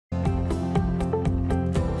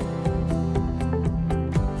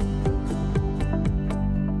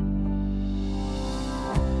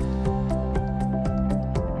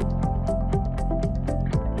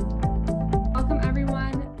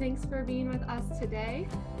us today.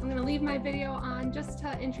 I'm going to leave my video on just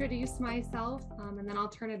to introduce myself, and then I'll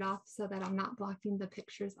turn it off so that I'm not blocking the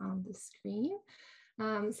pictures on the screen.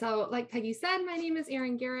 So like Peggy said, my name is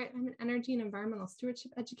Erin Garrett. I'm an energy and environmental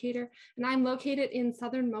stewardship educator, and I'm located in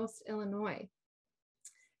southernmost Illinois.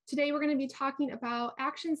 Today, we're going to be talking about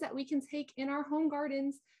actions that we can take in our home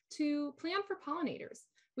gardens to plan for pollinators.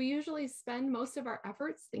 We usually spend most of our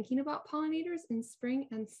efforts thinking about pollinators in spring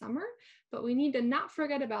and summer, but we need to not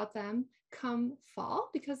forget about them come fall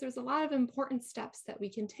because there's a lot of important steps that we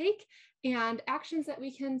can take and actions that we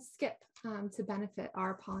can skip to benefit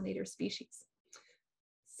our pollinator species.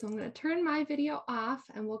 So I'm going to turn my video off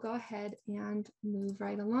and we'll go ahead and move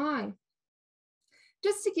right along.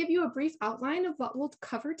 Just to give you a brief outline of what we'll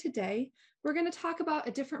cover today, we're going to talk about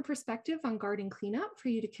a different perspective on garden cleanup for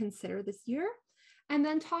you to consider this year, and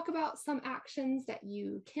then talk about some actions that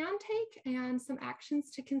you can take and some actions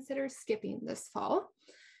to consider skipping this fall,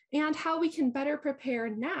 and how we can better prepare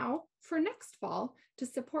now for next fall to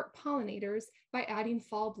support pollinators by adding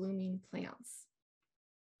fall blooming plants.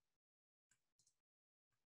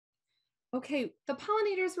 Okay, the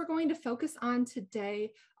pollinators we're going to focus on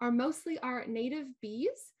today are mostly our native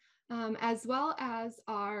bees, as well as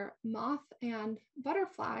our moth and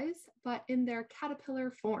butterflies, but in their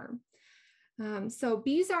caterpillar form. So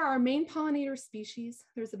bees are our main pollinator species.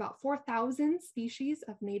 There's about 4,000 species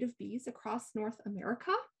of native bees across North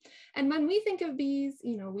America. And when we think of bees,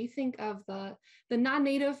 we think of the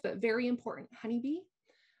non-native but very important honeybee.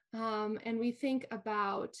 And we think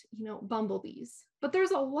about, bumblebees, but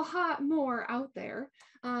there's a lot more out there.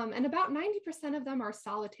 And about 90% of them are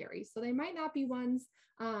solitary. So they might not be ones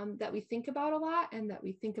that we think about a lot and that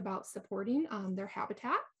we think about supporting their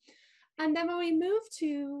habitat. And then when we move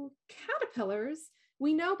to caterpillars,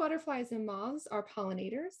 we know butterflies and moths are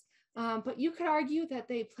pollinators, but you could argue that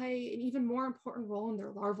they play an even more important role in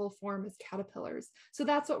their larval form as caterpillars. So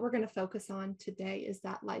that's what we're going to focus on today, is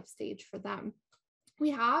that life stage for them.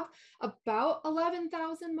 We have about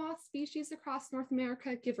 11,000 moth species across North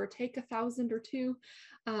America, give or take 1,000 or two,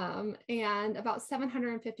 and about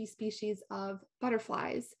 750 species of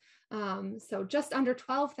butterflies. So just under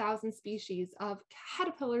 12,000 species of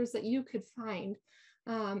caterpillars that you could find.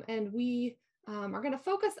 And we are going to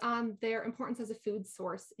focus on their importance as a food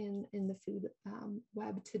source in the food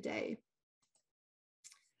web today.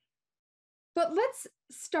 But let's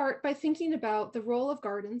start by thinking about the role of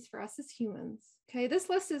gardens for us as humans. Okay, this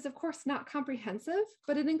list is of course not comprehensive,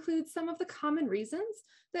 but it includes some of the common reasons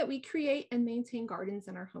that we create and maintain gardens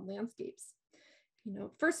in our home landscapes.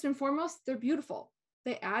 First and foremost, they're beautiful.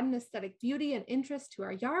 They add an aesthetic beauty and interest to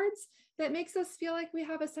our yards that makes us feel like we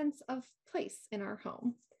have a sense of place in our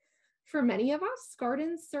home. For many of us,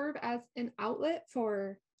 gardens serve as an outlet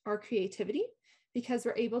for our creativity, because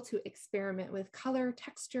we're able to experiment with color,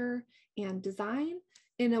 texture, and design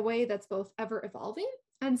in a way that's both ever evolving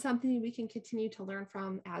and something we can continue to learn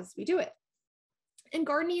from as we do it. And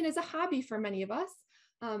gardening is a hobby for many of us.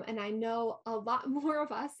 And I know a lot more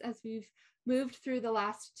of us as we've moved through the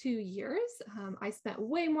last 2 years. I spent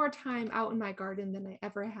way more time out in my garden than I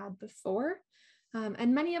ever had before.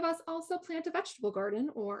 And many of us also plant a vegetable garden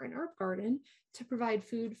or an herb garden to provide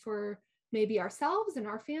food for maybe ourselves and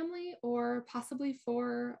our family, or possibly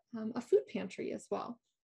for a food pantry as well.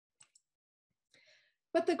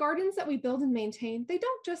 But the gardens that we build and maintain, they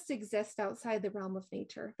don't just exist outside the realm of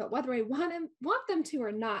nature, but whether I want them to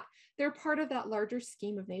or not, they're part of that larger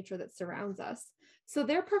scheme of nature that surrounds us. So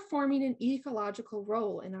they're performing an ecological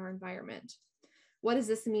role in our environment. What does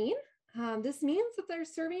this mean? This means that they're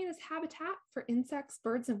serving as habitat for insects,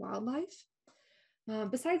 birds, and wildlife.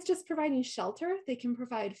 Besides just providing shelter, they can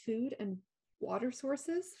provide food and water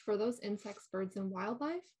sources for those insects, birds, and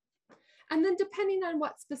wildlife. And then depending on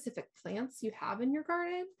what specific plants you have in your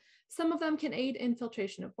garden, some of them can aid in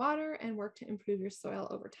filtration of water and work to improve your soil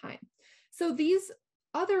over time. So these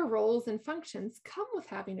other roles and functions come with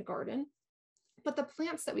having a garden, but the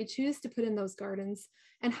plants that we choose to put in those gardens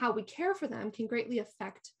and how we care for them can greatly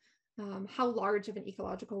affect how large of an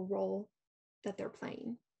ecological role that they're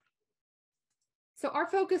playing. So our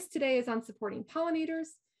focus today is on supporting pollinators,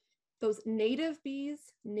 those native bees,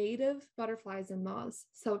 native butterflies, and moths.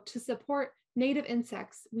 So to support native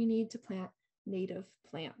insects, we need to plant native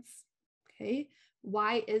plants. Okay,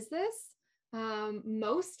 why is this?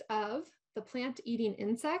 Most of the plant-eating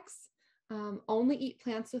insects only eat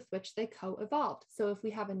plants with which they co-evolved. So if we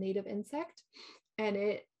have a native insect and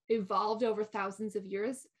it evolved over thousands of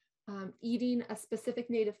years eating a specific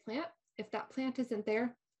native plant, if that plant isn't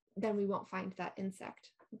there, then we won't find that insect.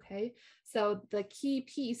 Okay, so the key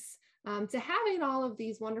piece to having all of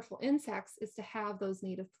these wonderful insects is to have those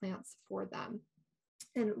native plants for them.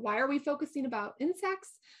 And why are we focusing about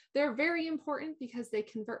insects? They're very important because they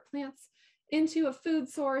convert plants into a food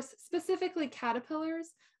source, specifically caterpillars,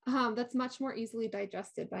 that's much more easily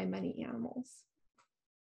digested by many animals.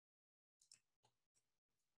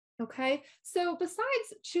 Okay, so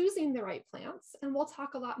besides choosing the right plants, and we'll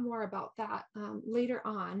talk a lot more about that later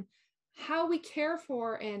on, how we care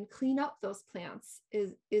for and clean up those plants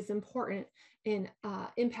is important in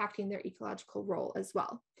impacting their ecological role as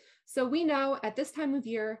well. So we know at this time of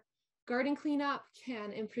year, garden cleanup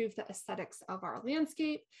can improve the aesthetics of our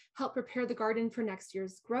landscape, help prepare the garden for next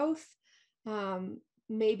year's growth.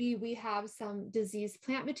 Maybe we have some diseased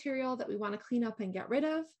plant material that we want to clean up and get rid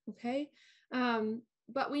of, okay?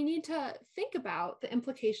 But we need to think about the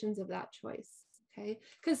implications of that choice, okay?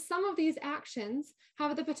 Because some of these actions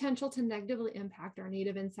have the potential to negatively impact our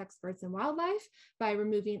native insects, birds, and wildlife by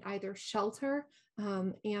removing either shelter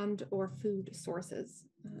and or food sources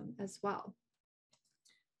as well.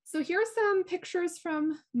 So here's some pictures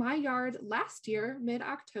from my yard last year,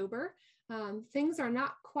 mid-October. Things are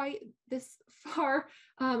not quite this far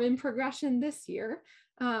in progression this year,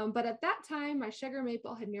 but at that time, my sugar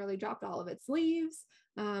maple had nearly dropped all of its leaves.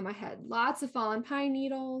 I had lots of fallen pine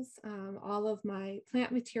needles. All of my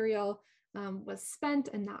plant material was spent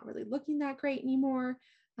and not really looking that great anymore.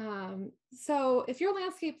 So if your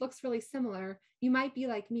landscape looks really similar, you might be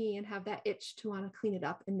like me and have that itch to want to clean it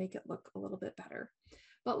up and make it look a little bit better.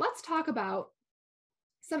 But let's talk about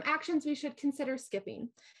some actions we should consider skipping.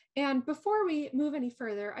 And before we move any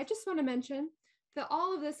further, I just want to mention that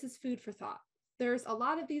all of this is food for thought. There's a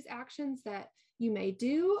lot of these actions that you may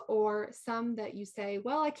do, or some that you say,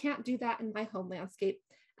 well, I can't do that in my home landscape.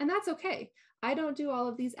 And that's okay. I don't do all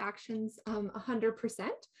of these actions 100%.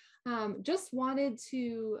 Just wanted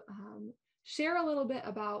to share a little bit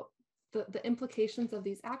about the implications of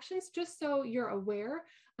these actions, just so you're aware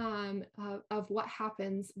of what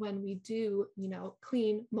happens when we do,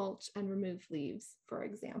 clean, mulch, and remove leaves, for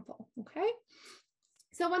example, okay?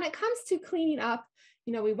 So when it comes to cleaning up,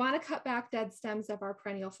 we want to cut back dead stems of our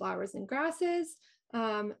perennial flowers and grasses.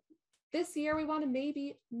 This year, we want to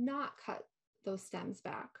maybe not cut those stems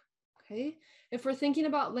back, okay? If we're thinking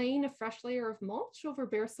about laying a fresh layer of mulch over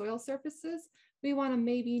bare soil surfaces, we want to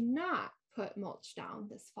maybe not put mulch down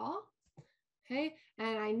this fall. Okay,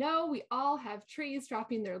 and I know we all have trees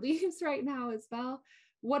dropping their leaves right now as well.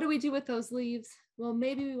 What do we do with those leaves? Well,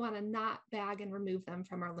 maybe we want to not bag and remove them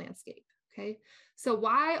from our landscape. Okay, so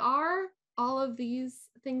why are all of these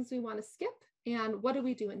things we want to skip, and what do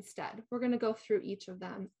we do instead? We're going to go through each of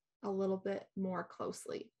them a little bit more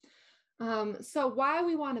closely. So why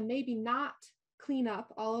we want to maybe not clean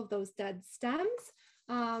up all of those dead stems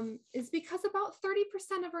is because about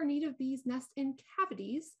 30% of our native bees nest in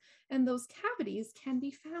cavities, and those cavities can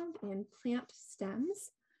be found in plant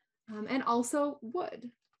stems and also wood,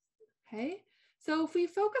 okay? So if we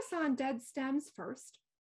focus on dead stems first,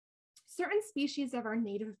 certain species of our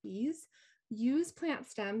native bees use plant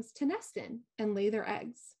stems to nest in and lay their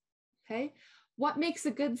eggs, okay? What makes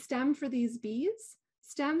a good stem for these bees?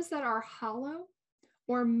 Stems that are hollow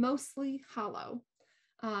or mostly hollow.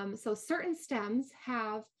 So certain stems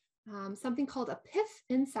have something called a pith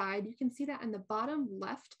inside. You can see that in the bottom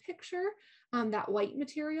left picture, that white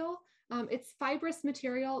material. It's fibrous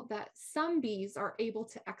material that some bees are able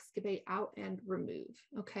to excavate out and remove,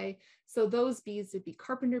 okay? So those bees would be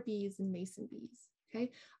carpenter bees and mason bees,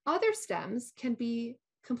 okay? Other stems can be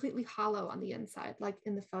completely hollow on the inside, like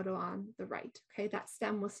in the photo on the right, okay? That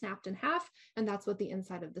stem was snapped in half, and that's what the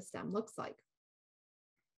inside of the stem looks like.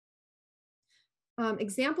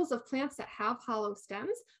 Examples of plants that have hollow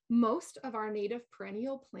stems, most of our native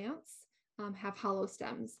perennial plants have hollow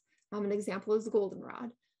stems. An example is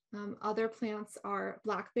goldenrod. Other plants are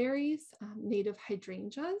blackberries, native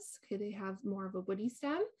hydrangeas. Okay, they have more of a woody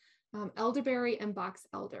stem, elderberry and box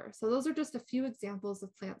elder. So those are just a few examples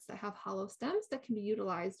of plants that have hollow stems that can be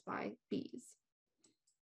utilized by bees.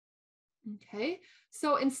 Okay,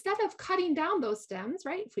 so instead of cutting down those stems,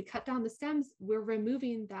 right, if we cut down the stems, we're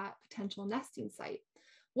removing that potential nesting site.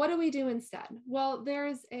 What do we do instead? Well,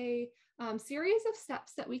 there's a series of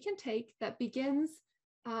steps that we can take that begins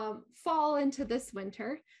fall into this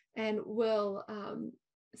winter and will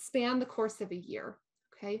span the course of a year.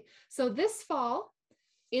 Okay, so this fall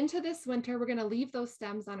into this winter, we're going to leave those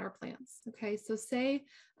stems on our plants. Okay, so say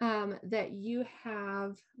that you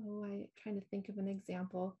have, I'm trying to think of an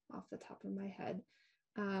example off the top of my head.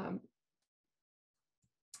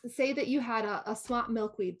 Say that you had a swamp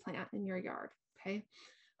milkweed plant in your yard. Okay,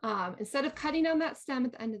 instead of cutting down that stem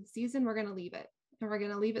at the end of the season, we're going to leave it, and we're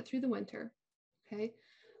going to leave it through the winter. Okay,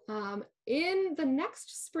 in the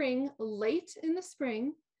next spring, late in the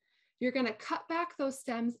spring, you're going to cut back those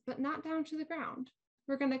stems, but not down to the ground.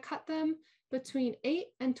 We're going to cut them between 8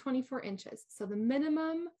 and 24 inches. So the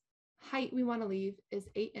minimum height we want to leave is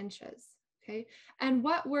 8 inches. Okay. And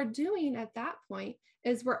what we're doing at that point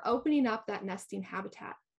is we're opening up that nesting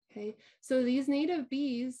habitat. Okay. So these native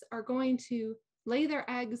bees are going to lay their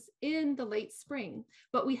eggs in the late spring,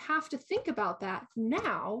 but we have to think about that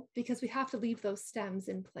now because we have to leave those stems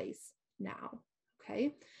in place now.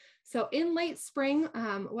 Okay. So in late spring,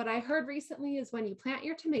 what I heard recently is when you plant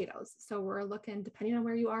your tomatoes. So we're looking, depending on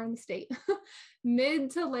where you are in the state, mid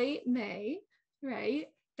to late May, right?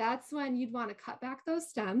 That's when you'd want to cut back those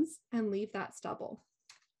stems and leave that stubble.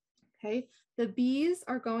 Okay. The bees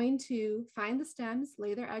are going to find the stems,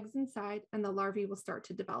 lay their eggs inside, and the larvae will start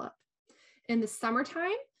to develop. In the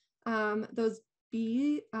summertime, those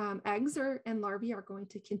bee eggs and larvae are going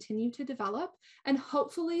to continue to develop, and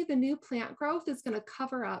hopefully the new plant growth is going to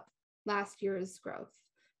cover up last year's growth.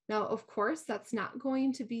 Now, of course, that's not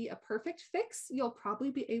going to be a perfect fix. You'll probably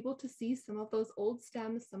be able to see some of those old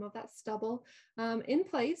stems, some of that stubble in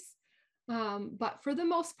place. But for the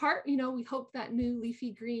most part, you know, we hope that new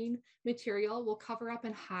leafy green material will cover up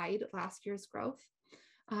and hide last year's growth.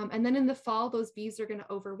 And then in the fall, those bees are going to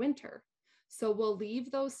overwinter. So we'll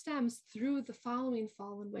leave those stems through the following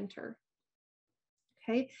fall and winter.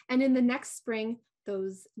 Okay, and in the next spring,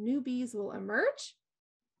 those new bees will emerge.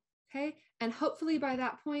 Okay, and hopefully by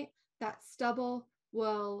that point, that stubble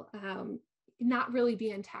will not really be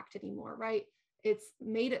intact anymore, right? It's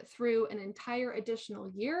made it through an entire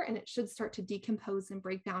additional year and it should start to decompose and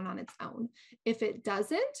break down on its own. If it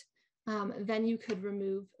doesn't, then you could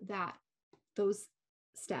remove those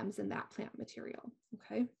stems and that plant material,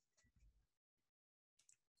 okay?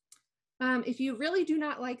 If you really do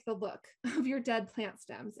not like the look of your dead plant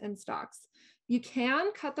stems and stalks, you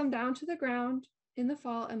can cut them down to the ground in the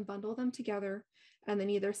fall and bundle them together and then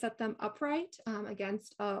either set them upright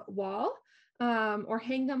against a wall or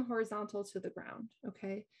hang them horizontal to the ground,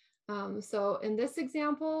 okay? So in this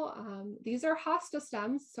example, these are hosta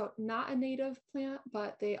stems, so not a native plant,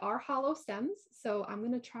 but they are hollow stems. So I'm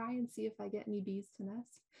gonna try and see if I get any bees to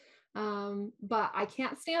nest. But I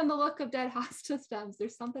can't stand the look of dead hosta stems.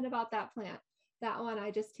 There's something about that plant. That one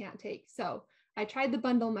I just can't take. So I tried the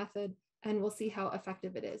bundle method and we'll see how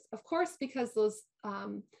effective it is. Of course, because those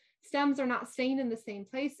stems are not staying in the same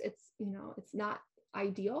place, it's not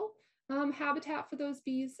ideal habitat for those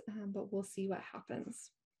bees, but we'll see what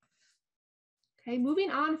happens. Okay,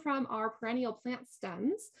 moving on from our perennial plant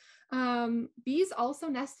stems, bees also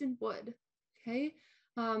nest in wood, okay?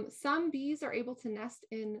 Some bees are able to nest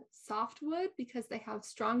in softwood because they have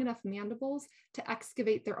strong enough mandibles to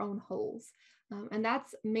excavate their own holes. And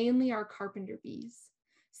that's mainly our carpenter bees.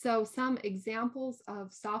 So some examples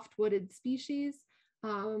of soft-wooded species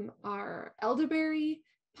are elderberry,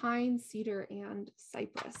 pine, cedar, and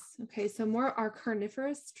cypress. Okay, so more are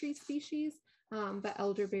carnivorous tree species, but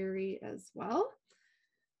elderberry as well.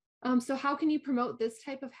 So how can you promote this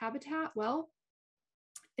type of habitat? Well,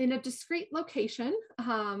 in a discrete location,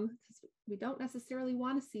 because we don't necessarily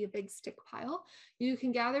want to see a big stick pile, you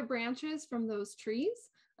can gather branches from those trees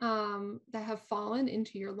that have fallen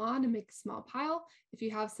into your lawn and make a small pile. If you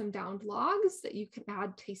have some downed logs that you can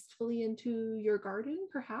add tastefully into your garden,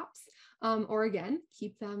 perhaps, or again,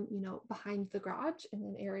 keep them, behind the garage in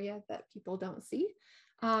an area that people don't see.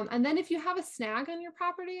 And then if you have a snag on your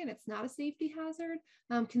property and it's not a safety hazard,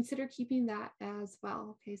 consider keeping that as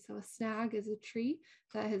well. Okay, so a snag is a tree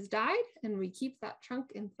that has died and we keep that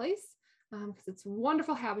trunk in place because it's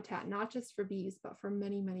wonderful habitat, not just for bees, but for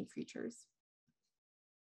many, many creatures.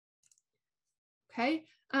 Okay,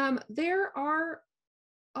 there are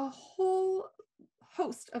a whole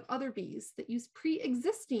host of other bees that use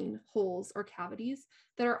pre-existing holes or cavities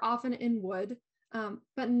that are often in wood,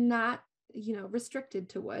 but not restricted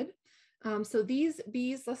to wood. So these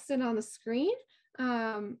bees listed on the screen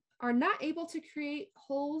are not able to create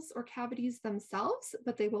holes or cavities themselves,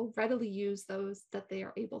 but they will readily use those that they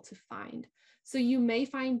are able to find. So you may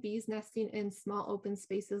find bees nesting in small open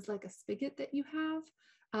spaces like a spigot that you have.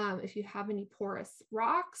 If you have any porous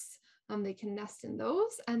rocks, they can nest in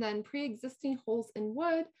those. And then pre-existing holes in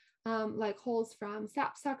wood, like holes from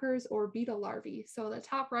sapsuckers or beetle larvae. So the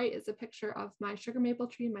top right is a picture of my sugar maple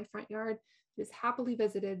tree in my front yard. It is happily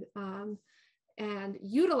visited and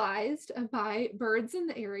utilized by birds in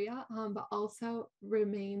the area, but also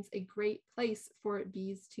remains a great place for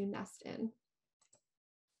bees to nest in.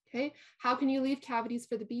 Okay, how can you leave cavities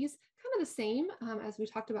for the bees? Kind of the same as we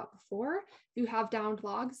talked about before. If you have downed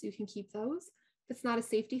logs, you can keep those. If it's not a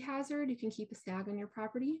safety hazard, you can keep a snag on your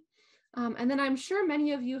property. And then I'm sure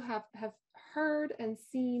many of you have heard and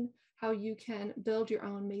seen how you can build your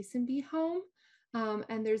own mason bee home.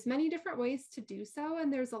 And there's many different ways to do so.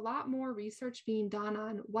 And there's a lot more research being done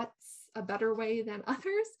on what's a better way than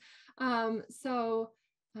others.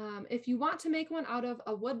 If you want to make one out of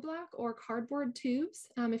a wood block or cardboard tubes,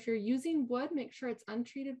 if you're using wood, make sure it's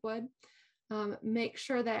untreated wood. Make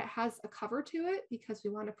sure that it has a cover to it because we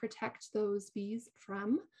want to protect those bees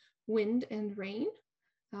from wind and rain.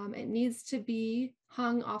 It needs to be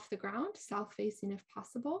hung off the ground, south facing if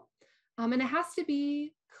possible. And it has to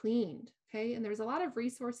be cleaned, okay? And there's a lot of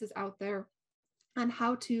resources out there on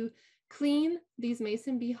how to clean these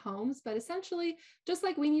mason bee homes, but essentially, just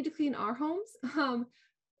like we need to clean our homes,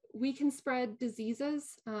 we can spread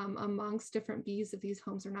diseases amongst different bees if these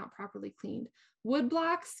homes are not properly cleaned. Wood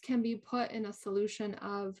blocks can be put in a solution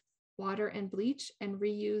of water and bleach and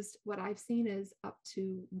reused. What I've seen is up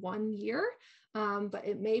to 1 year, but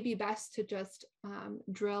it may be best to just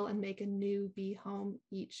drill and make a new bee home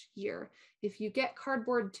each year. If you get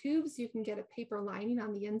cardboard tubes, you can get a paper lining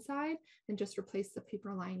on the inside and just replace the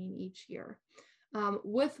paper lining each year.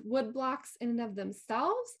 With wood blocks in and of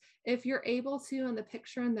themselves, if you're able to, in the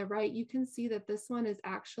picture on the right, you can see that this one is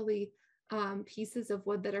actually pieces of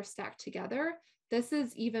wood that are stacked together. This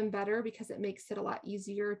is even better because it makes it a lot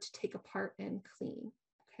easier to take apart and clean,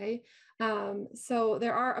 okay? So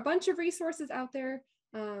there are a bunch of resources out there.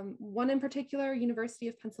 One in particular, University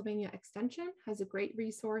of Pennsylvania Extension has a great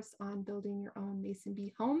resource on building your own mason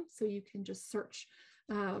bee home. So you can just search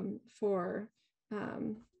for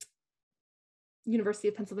University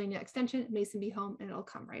of Pennsylvania Extension, mason bee home, and it'll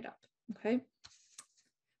come right up, okay?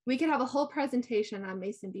 We could have a whole presentation on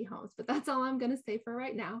mason bee homes, but that's all I'm going to say for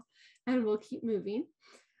right now, and we'll keep moving.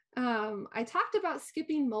 I talked about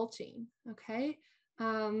skipping mulching, okay?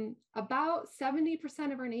 About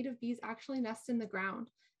 70% of our native bees actually nest in the ground.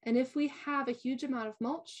 And if we have a huge amount of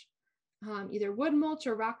mulch, either wood mulch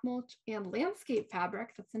or rock mulch and landscape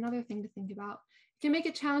fabric, that's another thing to think about, it can make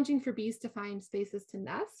it challenging for bees to find spaces to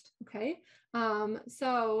nest, okay?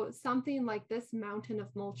 So something like this mountain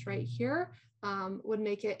of mulch right here would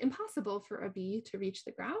make it impossible for a bee to reach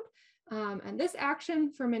the ground. And this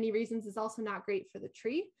action, for many reasons, is also not great for the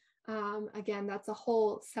tree. Again, that's a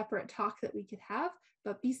whole separate talk that we could have,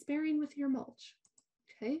 but be sparing with your mulch,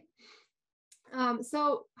 okay?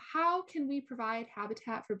 So how can we provide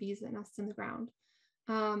habitat for bees that nest in the ground?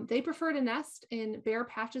 They prefer to nest in bare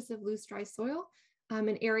patches of loose, dry soil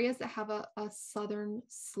in areas that have a southern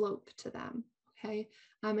slope to them, okay?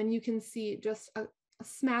 And you can see just a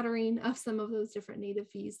smattering of some of those different native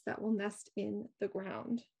bees that will nest in the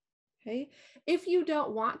ground, okay? If you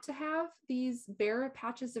don't want to have these bare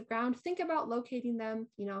patches of ground, think about locating them,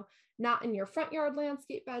 you know, not in your front yard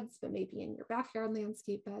landscape beds, but maybe in your backyard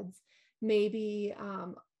landscape beds, maybe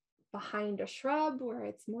behind a shrub where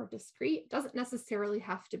it's more discreet. It doesn't necessarily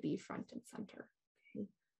have to be front and center, okay?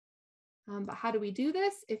 But how do we do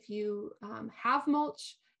this? If you have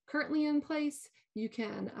mulch currently in place, you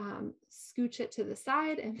can scooch it to the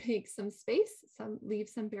side and make some space, leave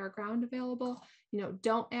some bare ground available. You know,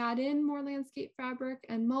 don't add in more landscape fabric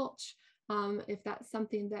and mulch if that's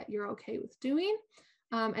something that you're okay with doing.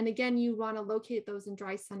 And again, you want to locate those in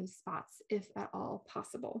dry, sunny spots if at all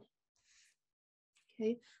possible.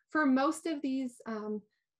 Okay, for most of these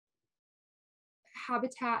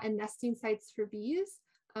habitat and nesting sites for bees,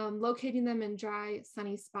 locating them in dry,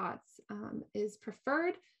 sunny spots is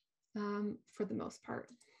preferred for the most part.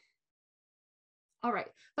 All right,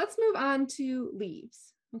 let's move on to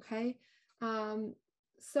leaves, okay?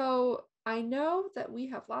 So I know that we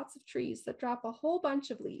have lots of trees that drop a whole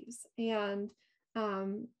bunch of leaves, and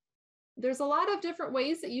there's a lot of different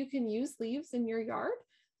ways that you can use leaves in your yard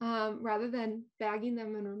rather than bagging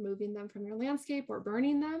them and removing them from your landscape or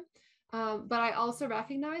burning them. But I also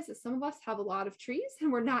recognize that some of us have a lot of trees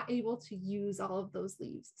and we're not able to use all of those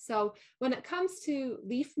leaves. So when it comes to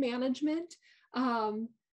leaf management,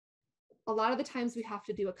 a lot of the times we have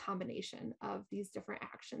to do a combination of these different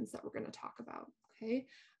actions that we're going to talk about, okay?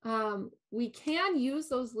 We can use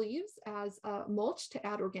those leaves as mulch to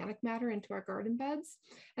add organic matter into our garden beds.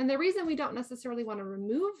 And the reason we don't necessarily want to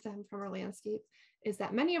remove them from our landscape is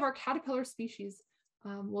that many of our caterpillar species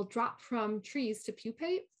will drop from trees to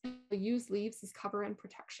pupate and use leaves as cover and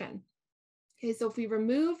protection. Okay, so if we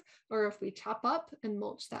remove or if we chop up and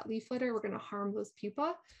mulch that leaf litter, we're going to harm those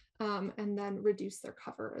pupa and then reduce their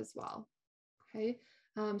cover as well. Okay,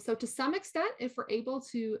 so to some extent, if we're able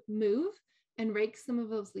to move and rake some of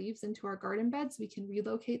those leaves into our garden beds, we can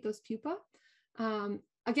relocate those pupa.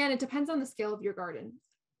 Again, it depends on the scale of your garden.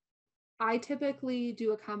 I typically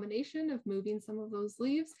do a combination of moving some of those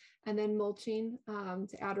leaves and then mulching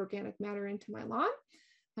to add organic matter into my lawn.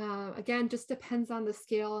 Again, just depends on the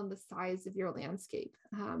scale and the size of your landscape.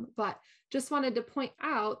 But just wanted to point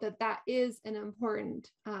out that that is an important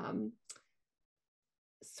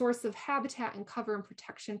source of habitat and cover and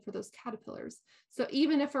protection for those caterpillars. So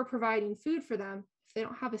even if we're providing food for them, if they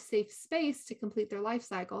don't have a safe space to complete their life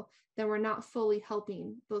cycle, then we're not fully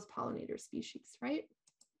helping those pollinator species, right?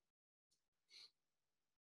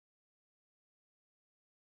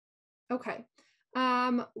 Okay,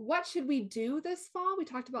 what should we do this fall? We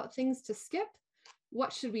talked about things to skip.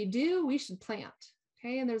 What should we do? We should plant,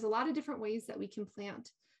 okay? And there's a lot of different ways that we can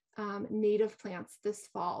plant native plants this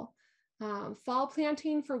fall. Fall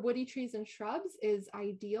planting for woody trees and shrubs is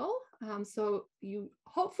ideal. So you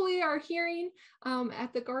hopefully are hearing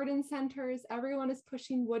at the garden centers, everyone is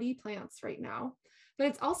pushing woody plants right now. But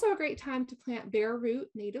it's also a great time to plant bare root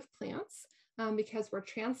native plants because we're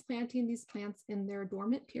transplanting these plants in their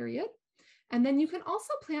dormant period. And then you can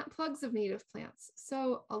also plant plugs of native plants.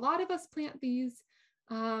 So a lot of us plant these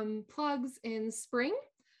plugs in spring.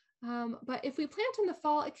 But if we plant in the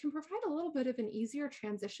fall, it can provide a little bit of an easier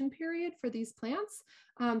transition period for these plants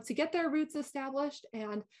to get their roots established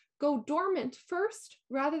and go dormant first,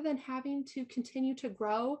 rather than having to continue to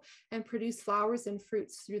grow and produce flowers and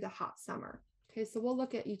fruits through the hot summer. Okay, so we'll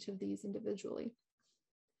look at each of these individually.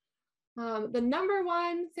 The number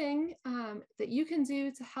one thing that you can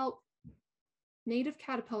do to help native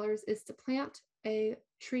caterpillars is to plant a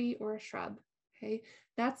tree or a shrub. Okay,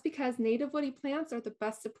 that's because native woody plants are the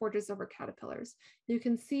best supporters of our caterpillars. You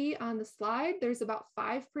can see on the slide, there's about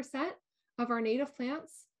 5% of our native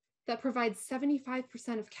plants that provide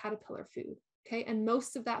 75% of caterpillar food. Okay, and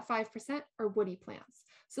most of that 5% are woody plants.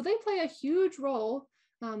 So they play a huge role.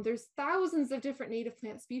 There's thousands of different native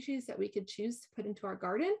plant species that we could choose to put into our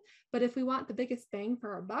garden. But if we want the biggest bang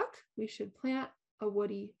for our buck, we should plant a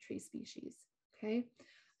woody tree species. Okay.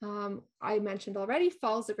 I mentioned already,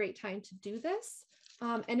 fall is a great time to do this.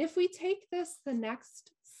 And if we take this the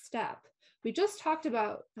next step, we just talked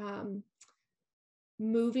about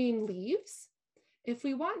moving leaves. If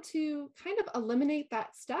we want to kind of eliminate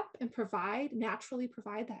that step and naturally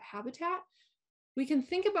provide that habitat, we can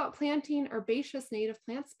think about planting herbaceous native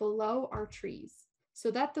plants below our trees so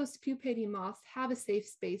that those pupating moths have a safe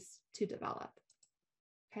space to develop.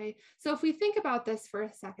 Okay, so if we think about this for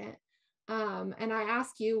a second, and I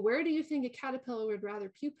ask you, where do you think a caterpillar would rather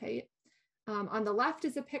pupate? On the left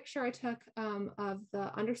is a picture I took of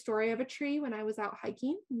the understory of a tree when I was out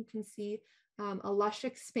hiking. You can see a lush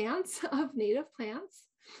expanse of native plants.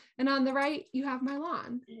 And on the right, you have my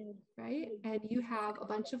lawn, right? And you have a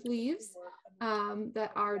bunch of leaves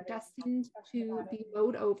that are destined to be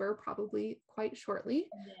mowed over probably quite shortly.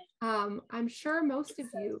 I'm sure most of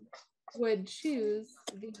you would choose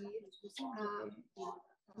the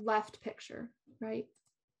left picture, right?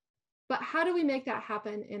 But how do we make that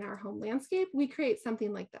happen in our home landscape? We create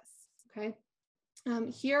something like this, okay?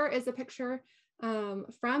 Here is a picture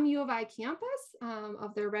from U of I campus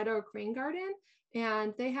of their red oak rain garden,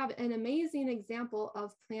 and they have an amazing example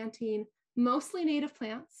of planting mostly native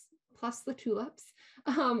plants, plus the tulips,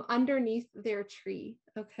 underneath their tree,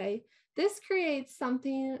 okay? This creates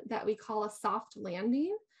something that we call a soft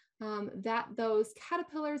landing, that those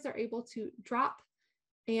caterpillars are able to drop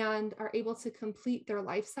and are able to complete their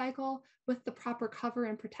life cycle with the proper cover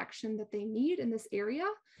and protection that they need in this area,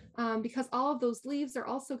 because all of those leaves are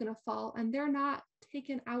also going to fall and they're not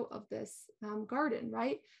taken out of this garden,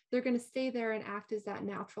 right? They're going to stay there and act as that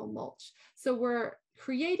natural mulch. So we're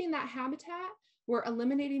creating that habitat. We're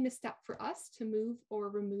eliminating a step for us to move or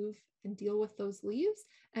remove and deal with those leaves,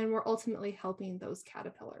 and we're ultimately helping those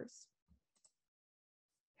caterpillars.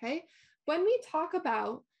 Okay, when we talk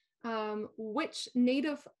about which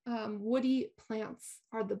native woody plants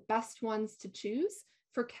are the best ones to choose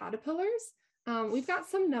for caterpillars, we've got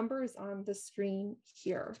some numbers on the screen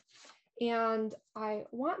here. And I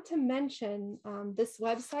want to mention this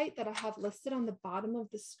website that I have listed on the bottom of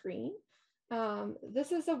the screen.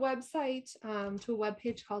 This is a website to a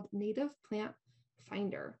webpage called Native Plant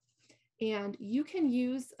Finder. And you can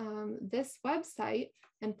use this website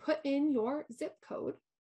and put in your zip code,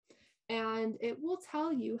 and it will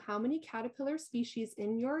tell you how many caterpillar species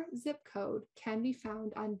in your zip code can be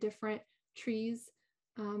found on different trees,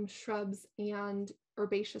 shrubs, and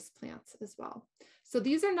herbaceous plants as well. So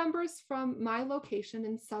these are numbers from my location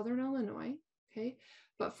in Southern Illinois, okay?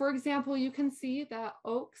 But for example, you can see that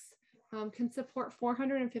oaks can support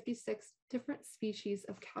 456 different species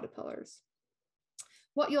of caterpillars.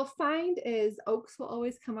 What you'll find is oaks will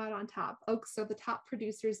always come out on top. Oaks are the top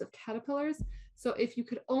producers of caterpillars. So if you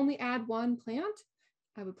could only add one plant,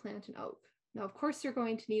 I would plant an oak. Now, of course, you're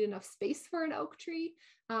going to need enough space for an oak tree,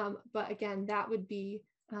 but again, that would be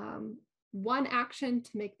one action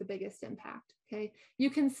to make the biggest impact, okay? You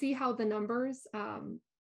can see how the numbers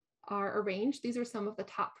are arranged. These are some of the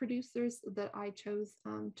top producers that I chose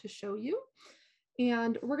to show you.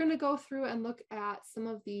 And we're gonna go through and look at some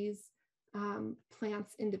of these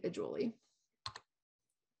plants individually,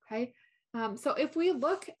 okay? So if we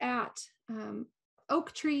look at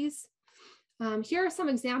oak trees, here are some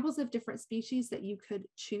examples of different species that you could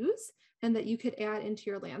choose and that you could add into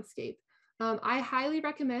your landscape. I highly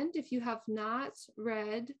recommend, if you have not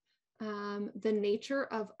read The Nature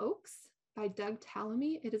of Oaks by Doug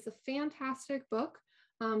Tallamy, it is a fantastic book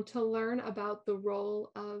to learn about the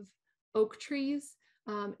role of oak trees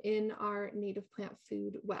in our native plant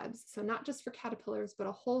food webs. So not just for caterpillars, but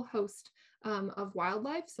a whole host of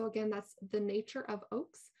wildlife. So again, that's The Nature of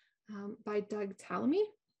Oaks by Doug Tallamy.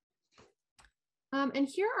 And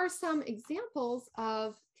here are some examples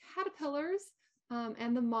of caterpillars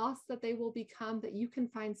and the moss that they will become that you can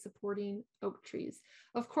find supporting oak trees.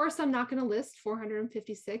 Of course, I'm not going to list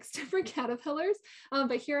 456 different caterpillars,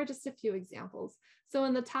 but here are just a few examples. So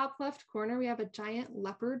in the top left corner, we have a giant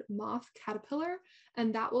leopard moth caterpillar,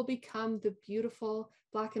 and that will become the beautiful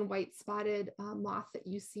black and white spotted moth that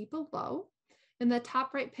you see below. In the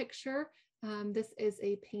top right picture, this is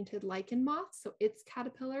a painted lichen moth, so its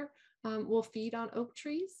caterpillar will feed on oak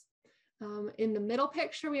trees. In the middle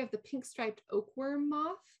picture, we have the pink striped oakworm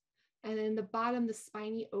moth, and in the bottom, the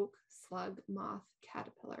spiny oak slug moth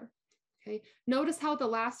caterpillar. Okay, notice how the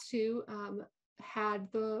last two had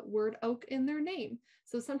the word oak in their name.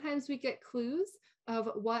 So sometimes we get clues of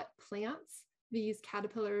what plants these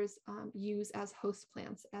caterpillars use as host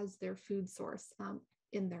plants, as their food source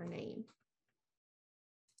in their name.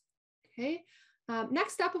 Okay,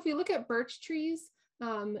 next up, if we look at birch trees,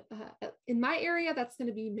 in my area, that's going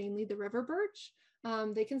to be mainly the river birch.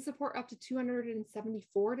 They can support up to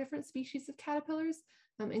 274 different species of caterpillars,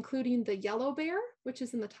 including the yellow bear, which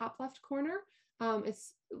is in the top left corner. It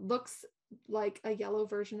looks like a yellow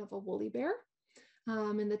version of a woolly bear.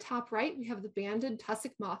 In the top right, we have the banded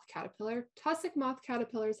tussock moth caterpillar. Tussock moth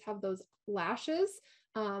caterpillars have those lashes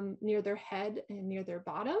near their head and near their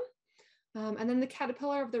bottom. And then the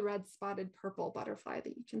caterpillar of the red spotted purple butterfly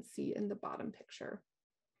that you can see in the bottom picture.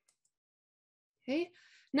 Okay,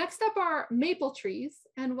 next up are maple trees.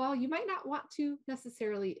 And while you might not want to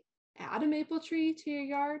necessarily add a maple tree to your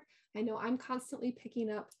yard, I know I'm constantly picking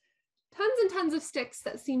up tons and tons of sticks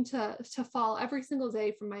that seem to fall every single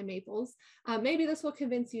day from my maples. Maybe this will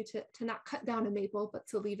convince you to not cut down a maple, but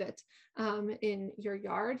to leave it in your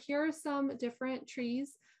yard. Here are some different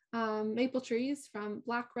trees, maple trees from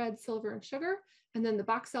black, red, silver, and sugar. And then the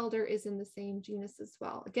box elder is in the same genus as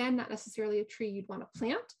well. Again, not necessarily a tree you'd want to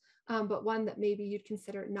plant, but one that maybe you'd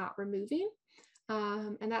consider not removing.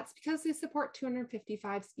 And that's because they support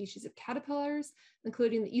 255 species of caterpillars,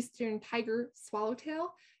 including the eastern tiger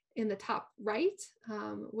swallowtail in the top right,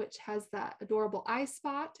 which has that adorable eye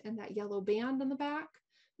spot and that yellow band on the back.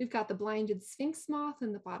 We've got the blinded sphinx moth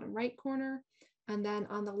in the bottom right corner. And then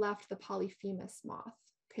on the left, the polyphemus moth,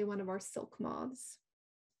 okay, one of our silk moths.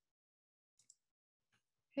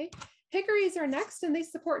 Okay, hickories are next, and they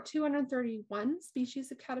support 231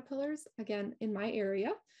 species of caterpillars, again, in my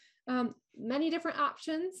area. Many different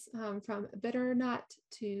options, from bitternut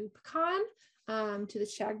to pecan to the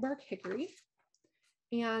shagbark hickory.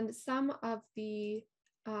 And some of the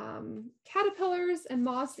caterpillars and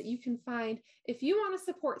moths that you can find, if you want to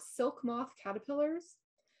support silk moth caterpillars,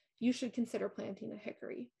 you should consider planting a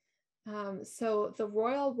hickory. So the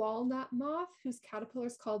royal walnut moth, whose caterpillar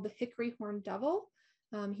is called the hickory horned devil,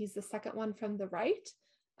 he's the second one from the right,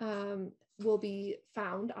 will be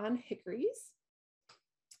found on hickories.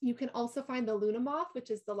 You can also find the Luna moth, which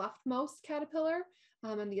is the leftmost caterpillar,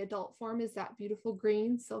 and the adult form is that beautiful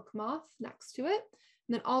green silk moth next to it.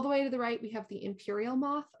 And then all the way to the right, we have the imperial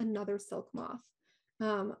moth, another silk moth.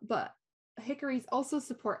 But hickories also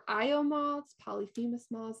support Io moths, polyphemus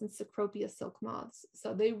moths, and Cecropia silk moths.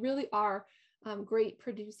 So they really are great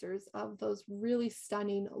producers of those really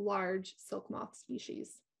stunning large silk moth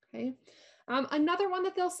species. Okay. Another one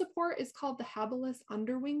that they'll support is called the habilis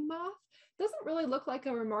underwing moth. Doesn't really look like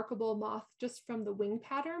a remarkable moth just from the wing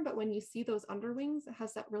pattern, but when you see those underwings, it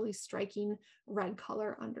has that really striking red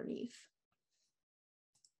color underneath.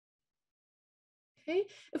 Okay,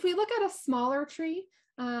 if we look at a smaller tree,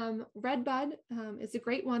 redbud is a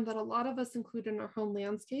great one that a lot of us include in our home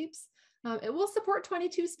landscapes. It will support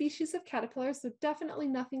 22 species of caterpillars, so definitely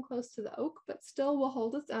nothing close to the oak, but still will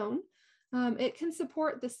hold its own. It can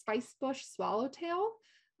support the spicebush swallowtail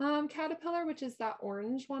caterpillar, which is that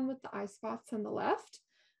orange one with the eye spots on the left,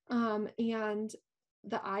 and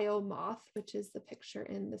the Io moth, which is the picture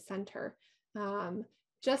in the center.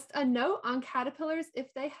 Just a note on caterpillars,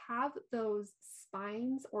 if they have those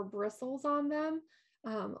spines or bristles on them,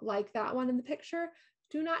 like that one in the picture,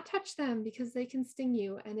 do not touch them because they can sting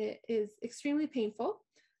you and it is extremely painful.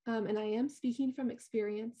 And I am speaking from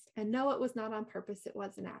experience, and no, it was not on purpose, it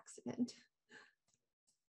was an accident.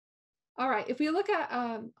 All right, if we look at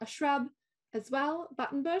a shrub as well,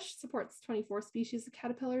 buttonbush supports 24 species of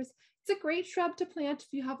caterpillars. It's a great shrub to plant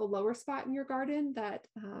if you have a lower spot in your garden that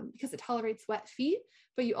because it tolerates wet feet,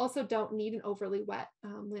 but you also don't need an overly wet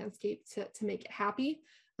landscape to make it happy.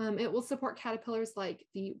 It will support caterpillars like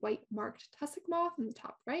the white marked tussock moth in the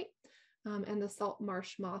top right, and the salt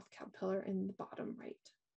marsh moth caterpillar in the bottom right.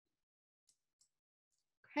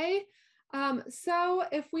 Okay, so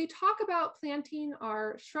if we talk about planting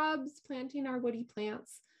our shrubs, planting our woody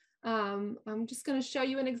plants, I'm just going to show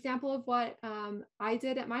you an example of what I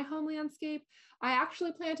did at my home landscape. I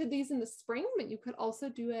actually planted these in the spring, but you could also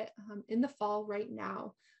do it in the fall right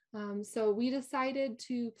now. So we decided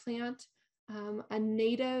to plant a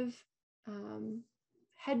native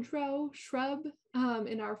hedgerow shrub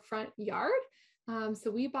in our front yard. So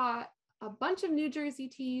we bought a bunch of New Jersey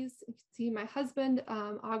teas. You can see my husband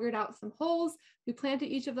augured out some holes. We planted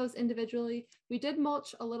each of those individually. We did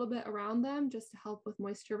mulch a little bit around them just to help with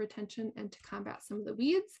moisture retention and to combat some of the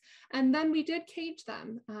weeds. And then we did cage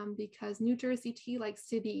them because New Jersey tea likes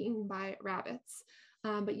to be eaten by rabbits.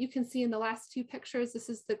 But you can see in the last two pictures, this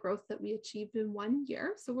is the growth that we achieved in 1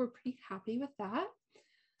 year. So we're pretty happy with that.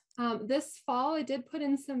 This fall, I did put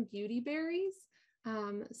in some beauty berries.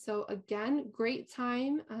 So again, great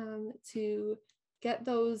time to get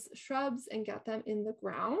those shrubs and get them in the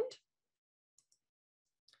ground.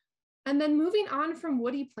 And then moving on from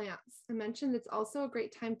woody plants, I mentioned it's also a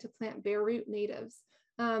great time to plant bare root natives.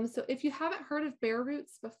 So if you haven't heard of bare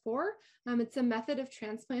roots before, it's a method of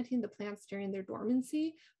transplanting the plants during their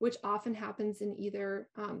dormancy, which often happens in either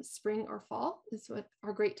spring or fall is what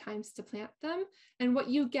are great times to plant them. And what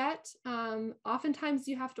you get, oftentimes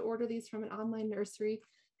you have to order these from an online nursery,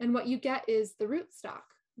 and what you get is the root stock,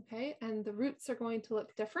 okay? And the roots are going to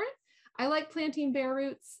look different. I like planting bare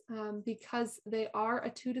roots because they are a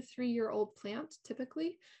 2 to 3 year old plant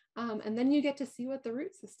typically. And then you get to see what the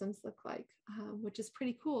root systems look like, which is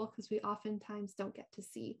pretty cool because we oftentimes don't get to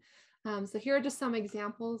see. So here are just some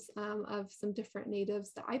examples of some different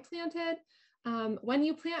natives that I planted. When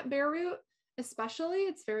you plant bare root, especially,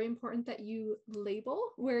 it's very important that you label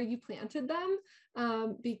where you planted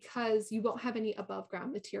them because you won't have any above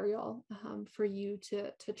ground material for you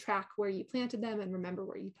to track where you planted them and remember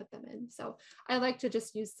where you put them in. So I like to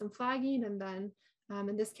just use some flagging, and then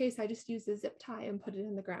in this case, I just used a zip tie and put it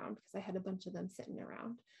in the ground because I had a bunch of them sitting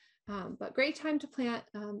around. But great time to plant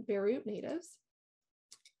bare root natives.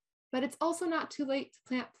 But it's also not too late to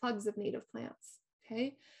plant plugs of native plants,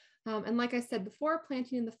 okay? And like I said before,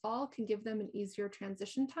 planting in the fall can give them an easier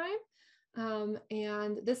transition time.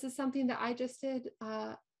 And this is something that I just did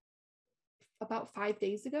about 5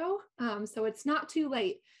 days ago. So it's not too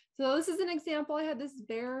late. So this is an example. I had this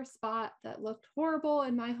bare spot that looked horrible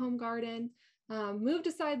in my home garden. Moved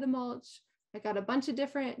aside the mulch. I got a bunch of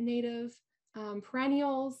different native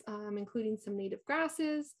perennials, including some native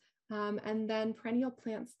grasses, and then perennial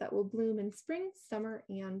plants that will bloom in spring, summer,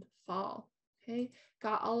 and fall. Okay,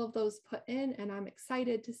 got all of those put in, and I'm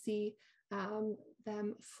excited to see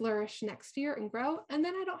them flourish next year and grow. And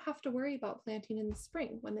then I don't have to worry about planting in the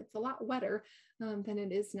spring when it's a lot wetter than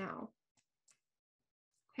it is now.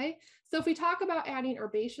 Okay, so if we talk about adding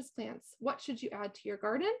herbaceous plants, what should you add to your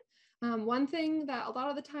garden? One thing that a lot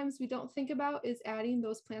of the times we don't think about is adding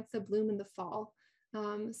those plants that bloom in the fall.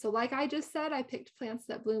 So like I just said, I picked plants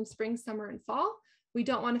that bloom spring, summer, and fall. We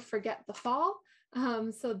don't want to forget the fall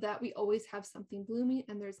so that we always have something blooming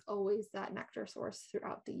and there's always that nectar source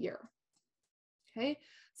throughout the year. Okay,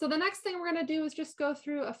 so the next thing we're going to do is just go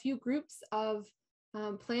through a few groups of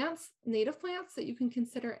plants, native plants that you can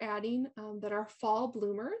consider adding that are fall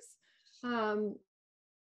bloomers.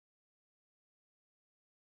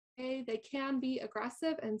 They can be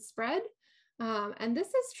aggressive and spread. And this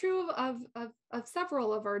is true of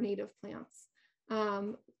several of our native plants,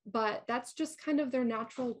 but that's just kind of their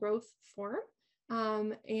natural growth form.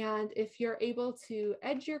 And if you're able to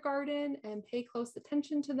edge your garden and pay close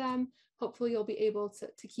attention to them, hopefully you'll be able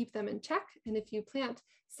to keep them in check. And if you plant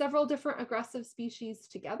several different aggressive species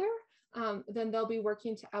together, then they'll be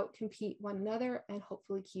working to outcompete one another and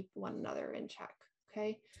hopefully keep one another in check,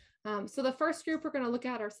 okay? So the first group we're going to look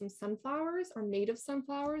at are some sunflowers or native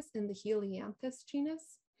sunflowers in the Helianthus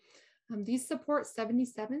genus. These support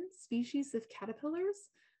 77 species of caterpillars.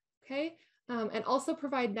 Okay, and also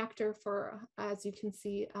provide nectar for, as you can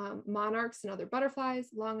see, monarchs and other butterflies,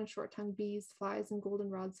 long and short-tongued bees, flies, and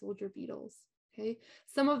goldenrod soldier beetles. Okay,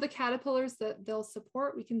 some of the caterpillars that they'll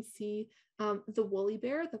support, we can see the woolly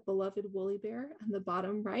bear, the beloved woolly bear on the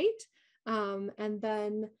bottom right. And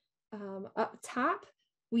then up top,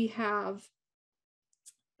 we have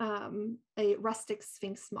a rustic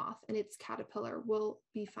sphinx moth, and its caterpillar will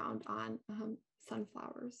be found on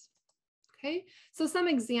sunflowers. Okay, so some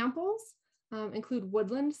examples include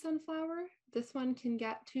woodland sunflower. This one can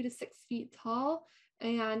get 2 to 6 feet tall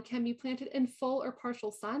and can be planted in full or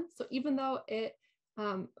partial sun. So even though it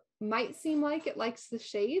might seem like it likes the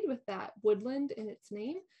shade with that woodland in its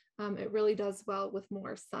name, it really does well with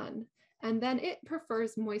more sun. And then it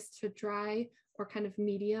prefers moist to dry or kind of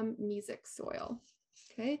medium mesic soil.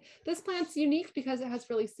 Okay, this plant's unique because it has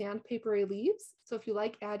really sandpapery leaves. So if you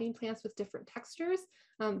like adding plants with different textures,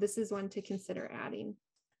 this is one to consider adding.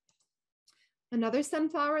 Another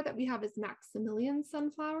sunflower that we have is Maximilian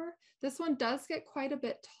sunflower. This one does get quite a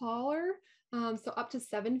bit taller, so up to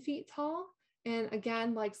 7 feet tall. And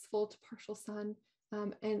again, likes full to partial sun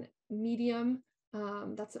and medium,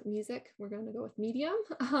 that's what music, we're going to go with medium,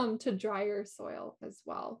 to drier soil as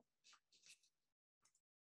well.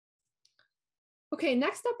 Okay,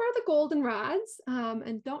 next up are the goldenrods,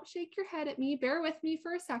 and don't shake your head at me, bear with me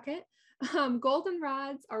for a second.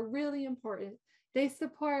 Goldenrods are really important. They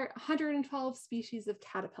support 112 species of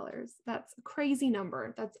caterpillars. That's a crazy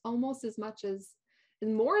number. That's almost as much as,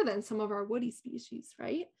 and more than some of our woody species,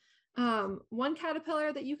 right? One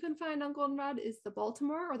caterpillar that you can find on goldenrod is the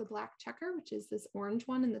Baltimore or the black checker, which is this orange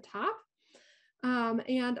one in the top.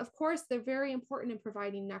 And of course, they're very important in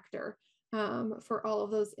providing nectar for all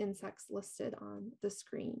of those insects listed on the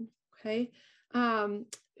screen, okay?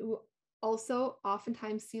 Also,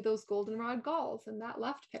 oftentimes see those goldenrod galls in that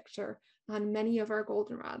left picture on many of our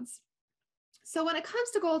goldenrods. So when it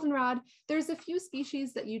comes to goldenrod, there's a few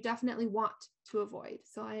species that you definitely want to avoid.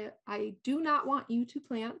 So I do not want you to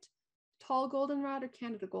plant tall goldenrod or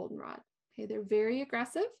Canada goldenrod. Okay, they're very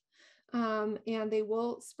aggressive and they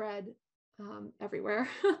will spread everywhere.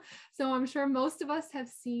 So I'm sure most of us have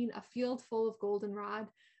seen a field full of goldenrod,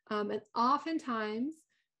 and oftentimes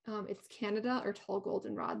it's Canada or tall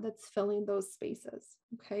goldenrod that's filling those spaces.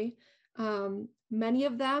 Okay, many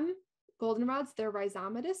of them, goldenrods, they're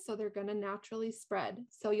rhizomatous, so they're going to naturally spread.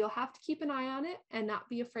 So you'll have to keep an eye on it and not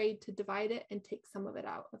be afraid to divide it and take some of it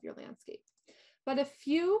out of your landscape. But a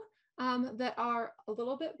few that are a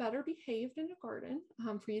little bit better behaved in a garden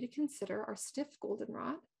for you to consider are stiff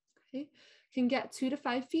goldenrod. Okay, can get 2 to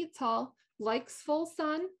 5 feet tall, likes full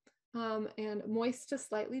sun and moist to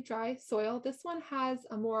slightly dry soil. This one has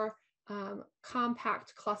a more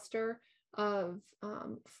compact cluster of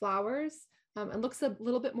flowers and looks a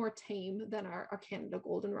little bit more tame than our Canada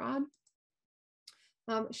goldenrod.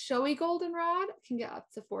 Showy goldenrod can get up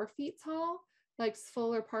to 4 feet tall, likes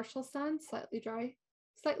full or partial sun,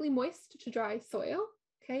 slightly moist to dry soil.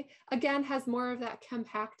 Okay, again, has more of that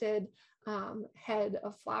compacted head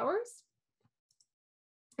of flowers.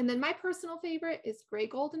 And then my personal favorite is gray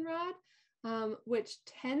goldenrod, which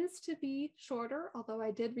tends to be shorter, although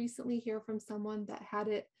I did recently hear from someone that had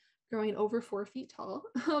it growing over 4 feet tall,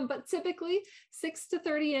 but typically 6 to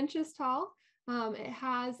 30 inches tall. It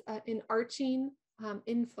has an arching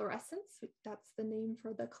inflorescence. That's the name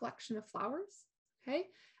for the collection of flowers. Okay,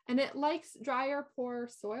 and it likes drier, poor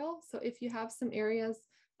soil. So if you have some areas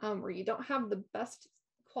where you don't have the best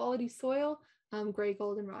quality soil, gray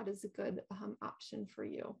goldenrod is a good option for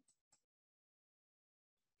you.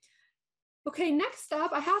 Okay, next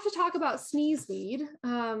up, I have to talk about sneezeweed.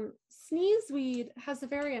 Sneezeweed has a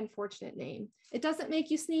very unfortunate name. It doesn't make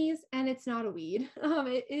you sneeze, and it's not a weed.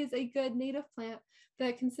 It is a good native plant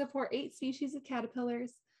that can support 8 species of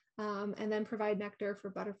caterpillars and then provide nectar for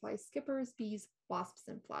butterflies, skippers, bees, wasps,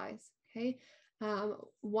 and flies. Okay,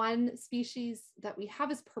 one species that we have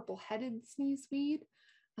is purple-headed sneezeweed.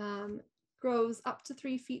 Grows up to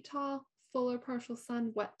 3 feet tall, full or partial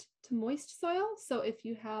sun, wet to moist soil. So if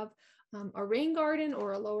you have a rain garden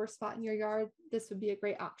or a lower spot in your yard, this would be a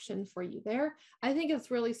great option for you there. I think it's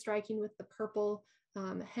really striking with the purple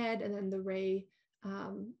head and then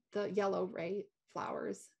the yellow ray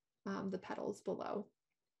flowers, the petals below.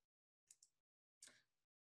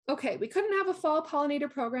 Okay, we couldn't have a fall pollinator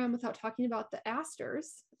program without talking about the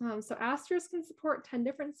asters. So asters can support 10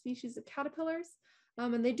 different species of caterpillars,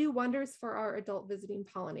 and they do wonders for our adult visiting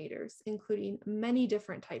pollinators, including many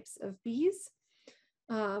different types of bees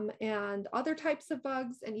and other types of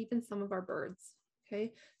bugs, and even some of our birds.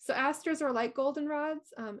 Okay, so asters are like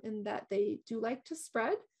goldenrods in that they do like to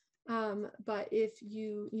spread. But if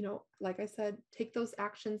you, like I said, take those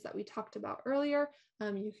actions that we talked about earlier,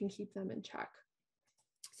 you can keep them in check.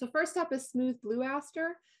 So first up is smooth blue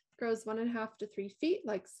aster. Grows 1.5 to 3 feet,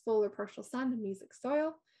 likes full or partial sun and mesic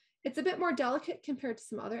soil. It's a bit more delicate compared to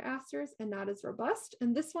some other asters and not as robust.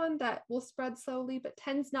 And this one that will spread slowly, but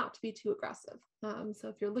tends not to be too aggressive. So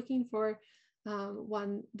if you're looking for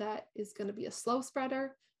one that is going to be a slow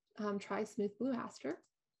spreader, try smooth blue aster.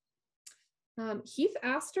 Heath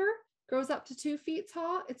aster grows up to 2 feet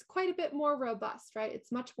tall. It's quite a bit more robust, right?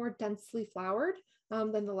 It's much more densely flowered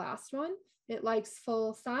than the last one. It likes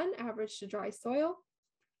full sun, average to dry soil.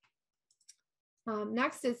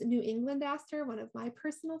 Next is New England aster, one of my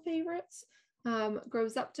personal favorites.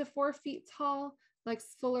 Grows up to 4 feet tall,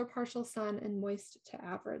 likes full or partial sun and moist to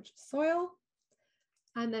average soil.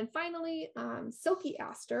 And then finally, silky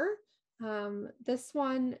aster. This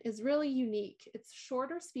one is really unique. It's a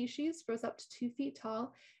shorter species, grows up to 2 feet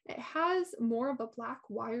tall. It has more of a black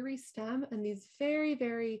wiry stem and these very,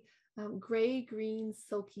 very gray-green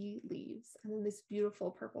silky leaves, and then this beautiful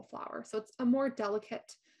purple flower. So it's a more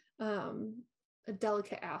delicate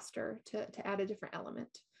aster to add a different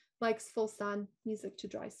element. Likes full sun, mesic to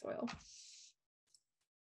dry soil.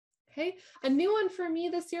 Okay, a new one for me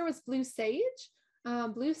this year was blue sage.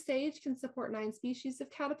 Blue sage can support 9 species of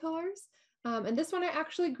caterpillars. And this one I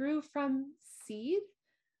actually grew from seed,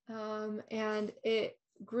 and it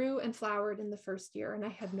grew and flowered in the first year and I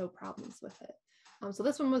had no problems with it. So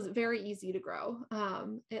this one was very easy to grow.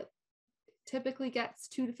 It typically gets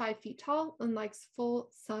 2 to 5 feet tall and likes full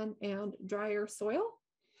sun and drier soil.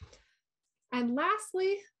 And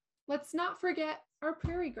lastly, let's not forget our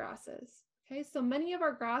prairie grasses. Okay, so many of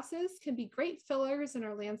our grasses can be great fillers in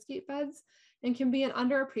our landscape beds and can be an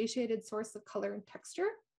underappreciated source of color and texture.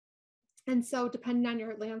 And so depending on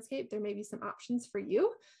your landscape, there may be some options for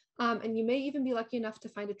you. And you may even be lucky enough to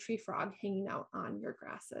find a tree frog hanging out on your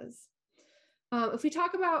grasses. If we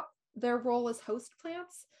talk about their role as host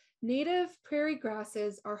plants, native prairie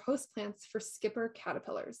grasses are host plants for skipper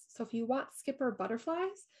caterpillars. So if you want skipper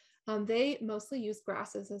butterflies, they mostly use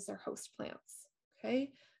grasses as their host plants,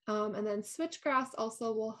 okay? And then switchgrass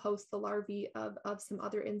also will host the larvae of some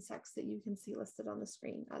other insects that you can see listed on the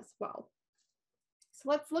screen as well. So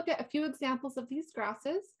let's look at a few examples of these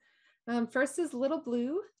grasses. First is little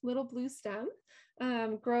blue stem.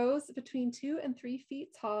 Grows between 2 and 3 feet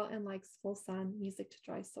tall and likes full sun, mesic to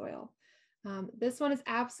dry soil. This one is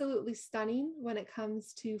absolutely stunning when it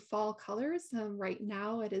comes to fall colors. Right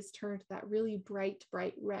now it is turned that really bright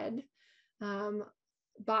red.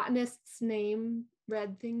 Botanists name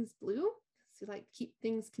red things blue, so like keep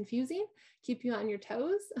things confusing, keep you on your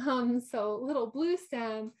toes. So little blue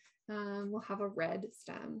stem will have a red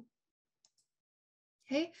stem.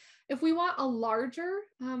 Okay, if we want a larger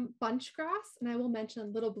bunch grass, and I will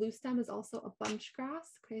mention little blue stem is also a bunch grass,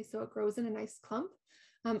 okay, so it grows in a nice clump.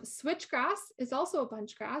 Switchgrass is also a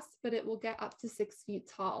bunch grass, but it will get up to 6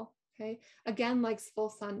 feet tall, okay? Again, likes full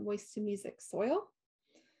sun, moist to mesic soil.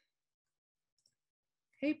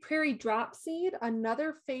 Okay, prairie dropseed,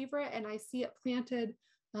 another favorite, and I see it planted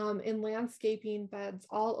in landscaping beds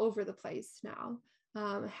all over the place now.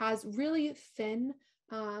 Has really thin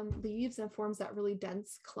leaves and forms that really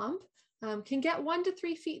dense clump. Can get 1 to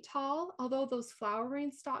 3 feet tall, although those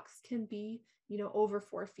flowering stalks can be, over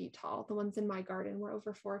 4 feet tall. The ones in my garden were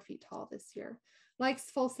over 4 feet tall this year.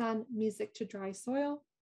 Likes full sun, mesic to dry soil.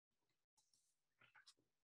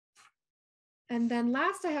 And then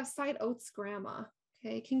last I have side oats grama.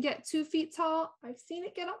 Okay, it can get 2 feet tall. I've seen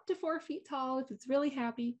it get up to 4 feet tall if it's really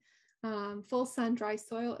happy. Full sun, dry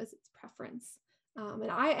soil is its preference. And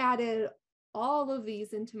I added all of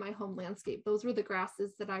these into my home landscape. Those were the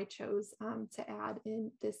grasses that I chose to add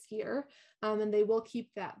in this year. And they will keep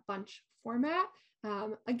that bunch format.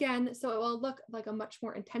 Again, so it will look like a much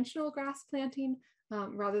more intentional grass planting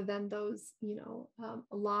rather than those,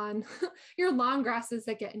 lawn, your lawn grasses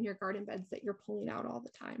that get in your garden beds that you're pulling out all the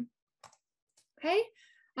time. Okay,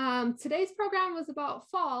 today's program was about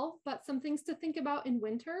fall, but some things to think about in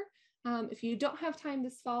winter. If you don't have time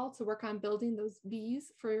this fall to work on building those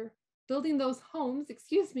homes,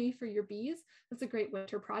 for your bees, that's a great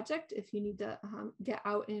winter project if you need to get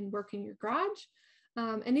out and work in your garage.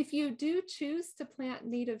 And if you do choose to plant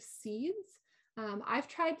native seeds, I've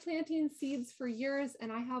tried planting seeds for years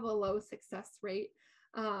and I have a low success rate.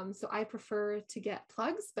 So I prefer to get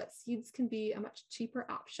plugs, but seeds can be a much cheaper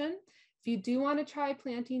option. If you do want to try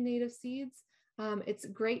planting native seeds, it's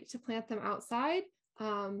great to plant them outside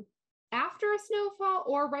after a snowfall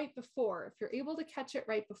or right before. If you're able to catch it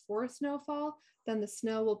right before a snowfall, then the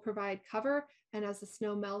snow will provide cover and as the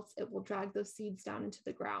snow melts, it will drag those seeds down into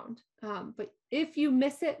the ground. But if you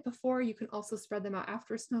miss it before, you can also spread them out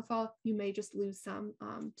after snowfall. You may just lose some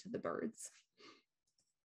to the birds.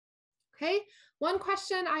 Okay, one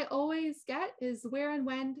question I always get is where and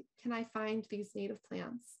when can I find these native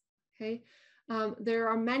plants? Okay, there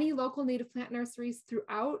are many local native plant nurseries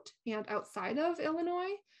throughout and outside of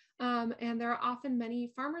Illinois, and there are often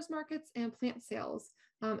many farmers markets and plant sales,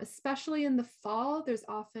 especially in the fall. There's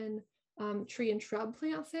often tree and shrub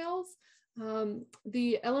plant sales.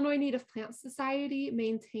 The Illinois Native Plant Society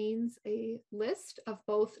maintains a list of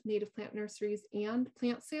both native plant nurseries and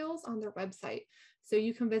plant sales on their website. So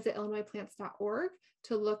you can visit illinoisplants.org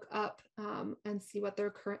to look up and see what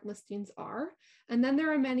their current listings are. And then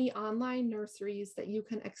there are many online nurseries that you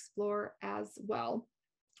can explore as well.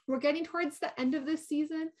 We're getting towards the end of this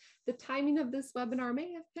season. The timing of this webinar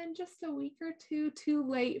may have been just a week or two too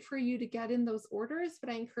late for you to get in those orders,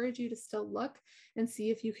 but I encourage you to still look and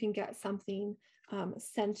see if you can get something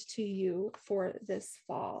sent to you for this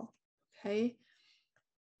fall, okay?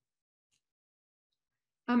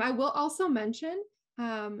 I will also mention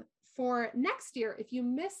for next year, if you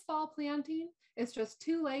miss fall planting, it's just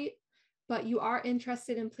too late, but you are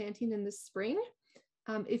interested in planting in the spring.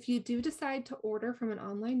 If you do decide to order from an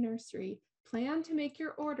online nursery, plan to make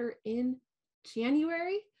your order in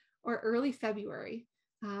January or early February.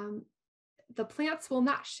 The plants will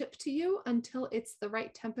not ship to you until it's the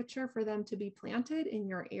right temperature for them to be planted in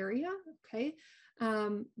your area, okay?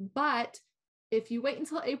 But if you wait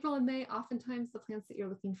until April and May, oftentimes the plants that you're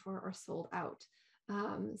looking for are sold out.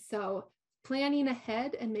 So planning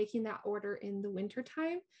ahead and making that order in the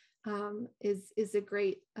wintertime is a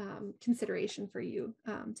great consideration for you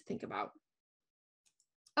to think about.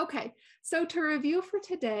 Okay, so to review for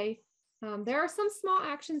today, there are some small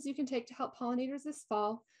actions you can take to help pollinators this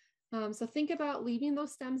fall. So think about leaving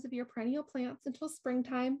those stems of your perennial plants until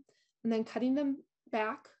springtime and then cutting them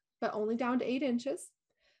back, but only down to 8 inches.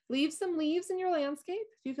 Leave some leaves in your landscape.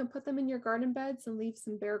 You can put them in your garden beds and leave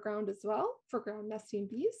some bare ground as well for ground nesting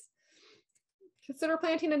bees. Consider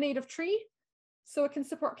planting a native tree so it can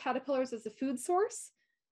support caterpillars as a food source.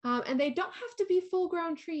 And they don't have to be full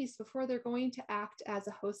grown trees before they're going to act as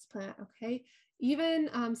a host plant, okay? Even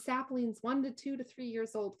saplings 1 to 2 to 3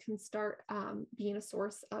 years old can start being a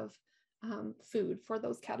source of food for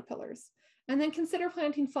those caterpillars. And then consider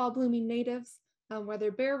planting fall blooming natives,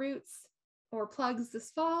 whether bare roots or plugs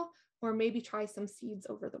this fall, or maybe try some seeds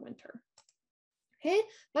over the winter. Okay,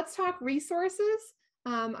 let's talk resources.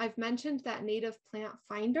 I've mentioned that Native Plant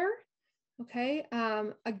Finder. Okay,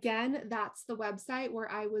 again, that's the website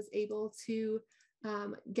where I was able to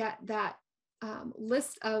get that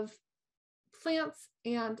list of plants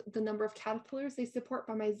and the number of caterpillars they support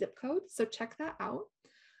by my zip code. So check that out.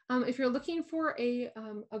 If you're looking for a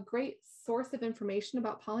great source of information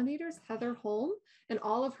about pollinators, Heather Holm and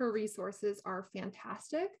all of her resources are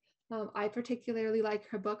fantastic. I particularly like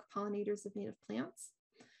her book, Pollinators of Native Plants.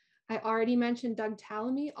 I already mentioned Doug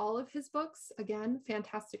Tallamy, all of his books, again,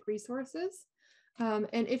 fantastic resources.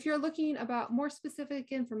 And if you're looking about more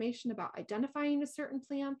specific information about identifying a certain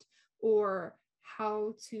plant or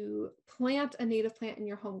how to plant a native plant in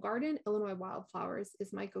your home garden, Illinois Wildflowers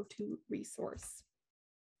is my go-to resource.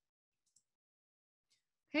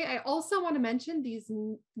 Okay, I also want to mention these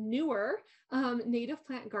newer native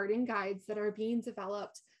plant garden guides that are being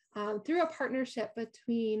developed through a partnership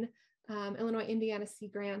between Illinois Indiana Sea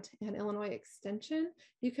Grant and Illinois Extension.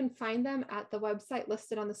 You can find them at the website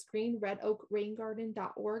listed on the screen,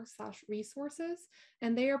 redoakraingarden.org/resources.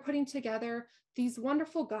 And they are putting together these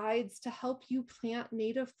wonderful guides to help you plant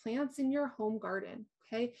native plants in your home garden.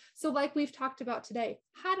 Okay, so like we've talked about today,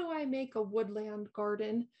 how do I make a woodland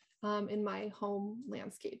garden in my home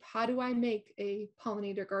landscape? How do I make a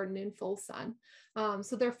pollinator garden in full sun?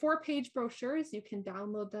 So they're 4-page brochures. You can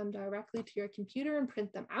download them directly to your computer and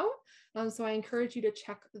print them out. So I encourage you to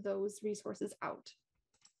check those resources out.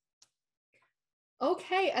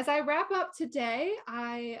 Okay, as I wrap up today,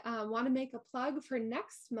 I want to make a plug for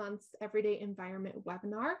next month's Everyday Environment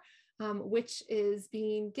webinar, which is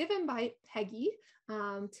being given by Peggy,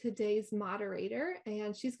 today's moderator,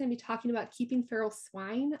 and she's going to be talking about keeping feral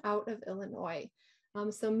swine out of Illinois.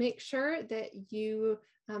 So make sure that you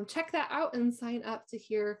check that out and sign up to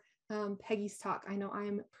hear Peggy's talk. I know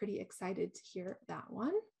I'm pretty excited to hear that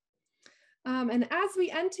one. And as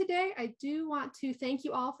we end today, I do want to thank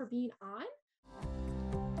you all for being on.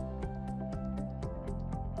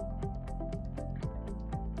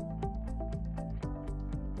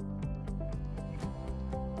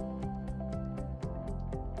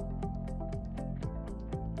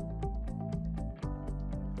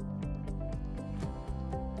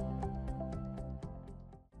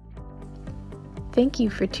 Thank you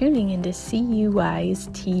for tuning into CUI's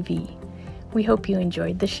TV. We hope you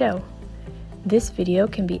enjoyed the show. This video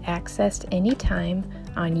can be accessed anytime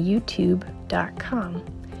on youtube.com.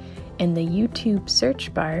 In the YouTube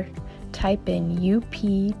search bar, type in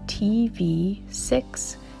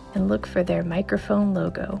UPTV6 and look for their microphone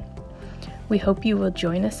logo. We hope you will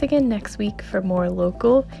join us again next week for more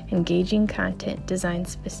local, engaging content designed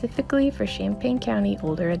specifically for Champaign County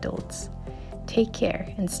older adults. Take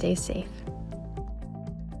care and stay safe.